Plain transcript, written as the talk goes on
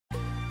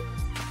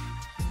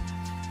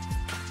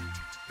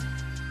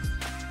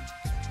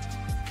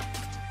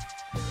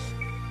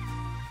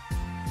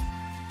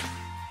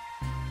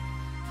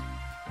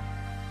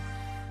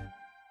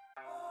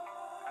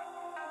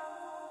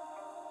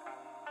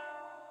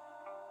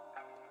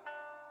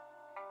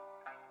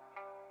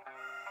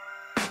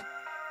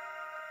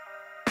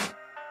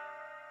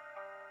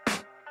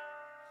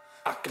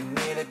I can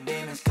hear the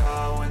demons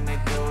call when they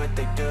do what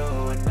they do.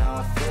 And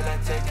now I feel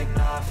like taking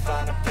off,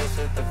 find a place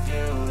with a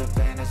view. The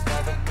pain is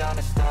never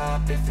gonna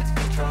stop if it's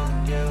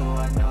controlling you.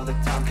 I know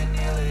that time can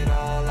heal it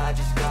all, I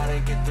just gotta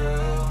get through.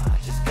 I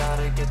just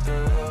gotta get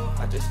through,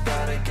 I just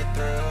gotta get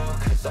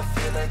through. Cause I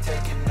feel like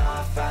taking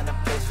off, find a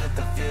place with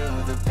a view.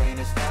 The pain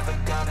is never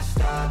gonna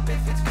stop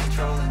if it's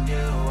controlling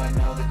you. I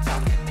know that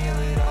time can heal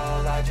it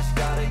all, I just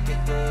gotta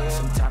get through.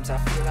 Sometimes I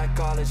feel like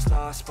all is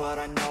lost, but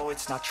I know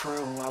it's not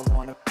true. I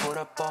wanna put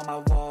up all my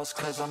walls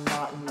cause I'm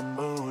not in the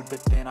mood,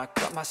 but then I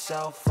cut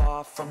myself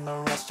off from the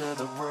rest of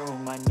the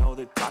room. I know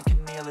that time can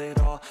heal it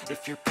all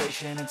if you're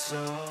patient, and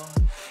soon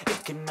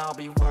it can all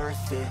be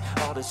worth it,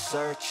 all the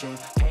searching.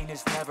 Pain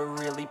is never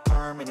really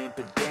permanent,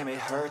 but damn it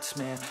hurts,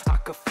 man. I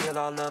could feel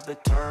all of the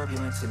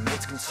turbulence and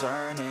it's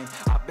concerning.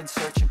 I've been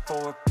searching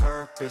for a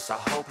purpose, I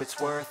hope it's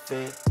worth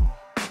it.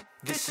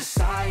 This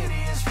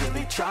society is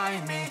really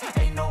trying me.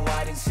 Ain't no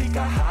hide and seek,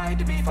 I hide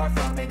to be far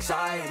from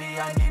anxiety.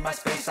 I need my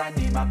space, I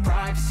need my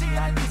privacy.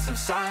 I need some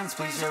silence,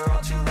 please, you're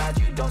all too loud.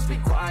 You don't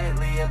speak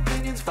quietly,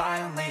 opinions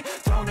violently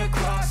thrown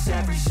across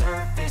every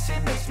surface.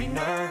 It makes me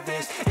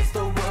nervous, is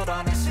the world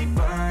honestly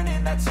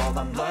burning? That's all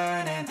I'm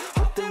learning.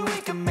 Hope that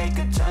we can make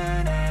a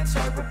turn and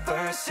start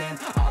reversing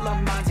all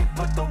our minds and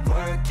put the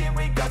work in.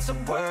 We got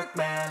some work,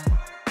 man.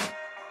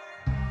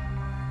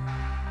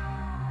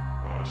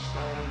 I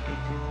started to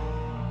do,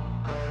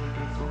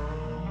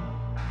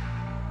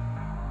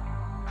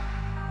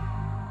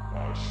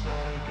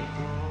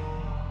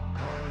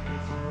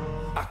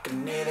 I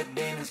can hear the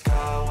demons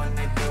call when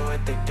they do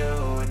what they do.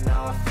 And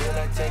now I feel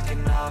like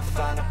taking off,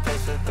 find a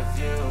place with a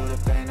view. The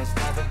pain is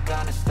never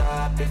gonna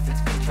stop if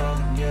it's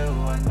controlling you.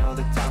 I know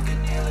that time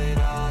can heal it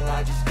all,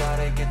 I just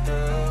gotta get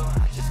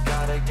through. I just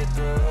gotta get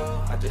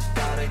through, I just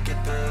gotta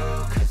get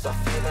through. Cause I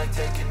feel like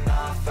taking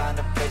off, find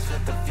a place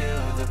with a view.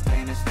 The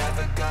pain is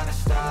never gonna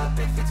stop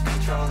if it's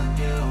controlling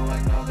you. I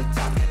know that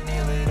time can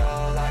heal it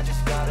all, I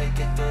just gotta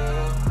get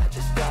through. I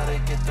just gotta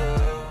get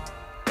through.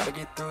 Gotta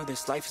get through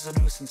this, life is a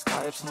nuisance,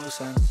 tie up some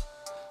loose ends.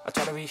 I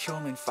try to be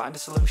human, find a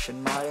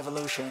solution, my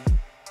evolution.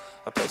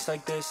 A place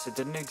like this, it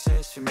didn't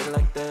exist, we made it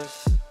like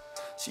this.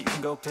 So you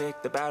can go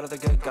pick the bad or the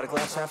good, got a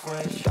glass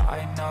halfway.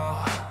 I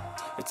know,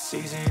 it's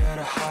easier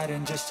to hide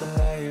than just to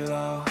lay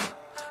low.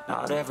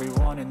 Not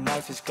everyone in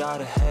life has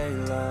got a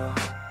halo.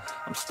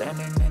 I'm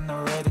standing in the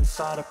red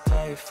inside a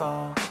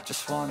payphone,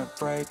 just wanna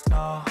break,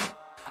 no.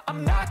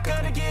 I'm not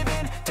gonna give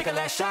in, take a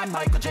last shot,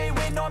 Michael J.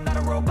 Win. No, I'm not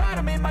a robot,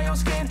 I'm in my own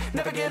skin.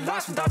 Never get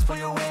lost when thoughts pull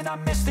you in. I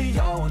miss the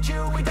old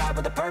you, we died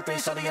with a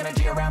purpose. All the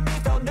energy around me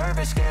felt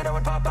nervous, scared I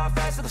would pop out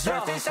fast to the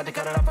surface. Had to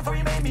cut it off before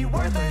you made me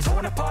worthless.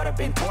 Torn apart, I've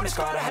been torn and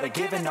scarred. I had a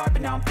given art,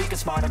 but now I'm thinking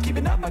smart. I'm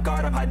keeping up my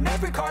guard, I'm hiding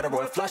every card. A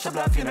royal flush of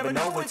bluff, you never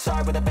know what's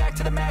hard. With a back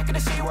to the mat, gonna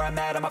see where I'm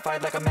at. I'ma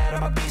fight like I'm mad,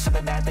 I'ma be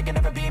something that they can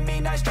never be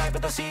me. Nice try,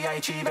 but they'll see I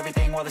achieve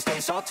everything while they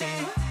stay salty.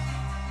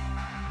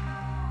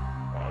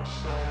 I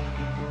started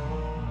to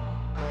go.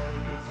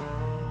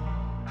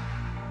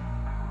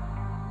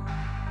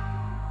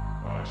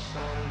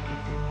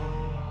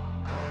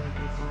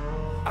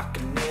 I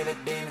can hear the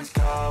demons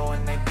call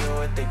when they do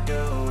what they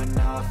do. And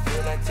now I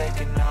feel like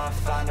taking off,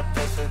 find a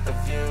place with a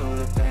view.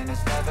 The pain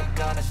is never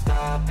gonna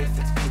stop if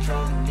it's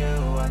controlling you.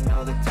 I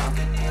know that time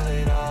can heal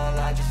it all,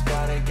 I just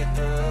gotta get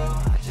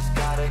through. I just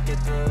gotta get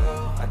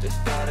through, I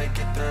just gotta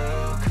get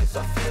through. Cause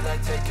I feel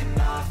like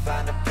taking off,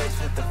 find a place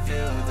with a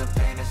view. The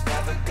pain is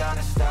never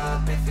gonna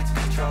stop if it's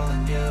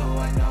controlling you.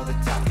 I know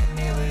that time can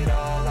heal it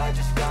all, I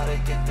just gotta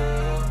get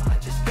through. I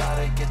just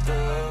gotta get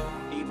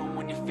through. Even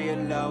when you feel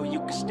low, you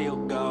can still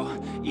go.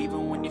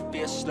 Even when you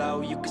feel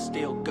slow, you can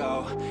still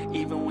go.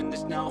 Even when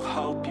there's no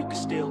hope, you can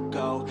still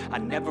go. I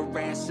never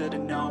answer to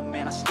no,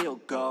 man, I still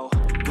go.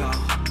 Go,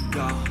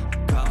 go,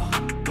 go,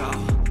 go,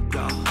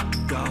 go,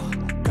 go, go,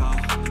 go,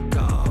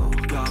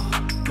 go,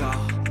 go,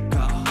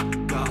 go,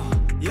 go,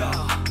 yo,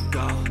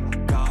 go,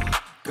 go,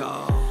 go.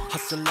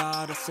 Hustle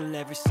hard, hustle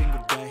every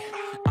single day.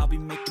 I'll be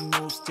making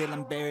moves till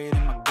I'm buried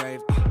in my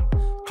grave.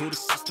 To the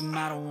system,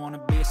 I don't wanna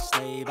be a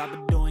slave. I've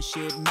been doing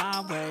shit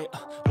my way,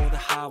 or the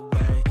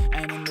highway.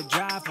 And in the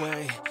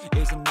driveway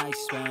is a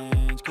nice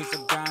range. Cause I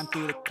grind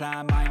through the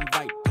climb, I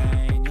invite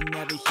pain. You'll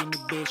never hear me,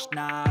 bitch,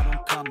 nah, I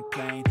don't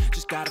complain.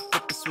 Just gotta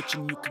flip the switch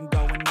and you can go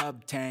and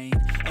obtain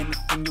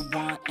anything you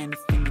want,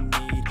 anything you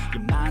need.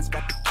 Your mind's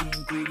got the key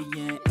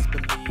ingredient, it's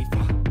belief.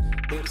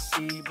 They'll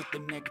deceive with the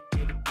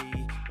negativity.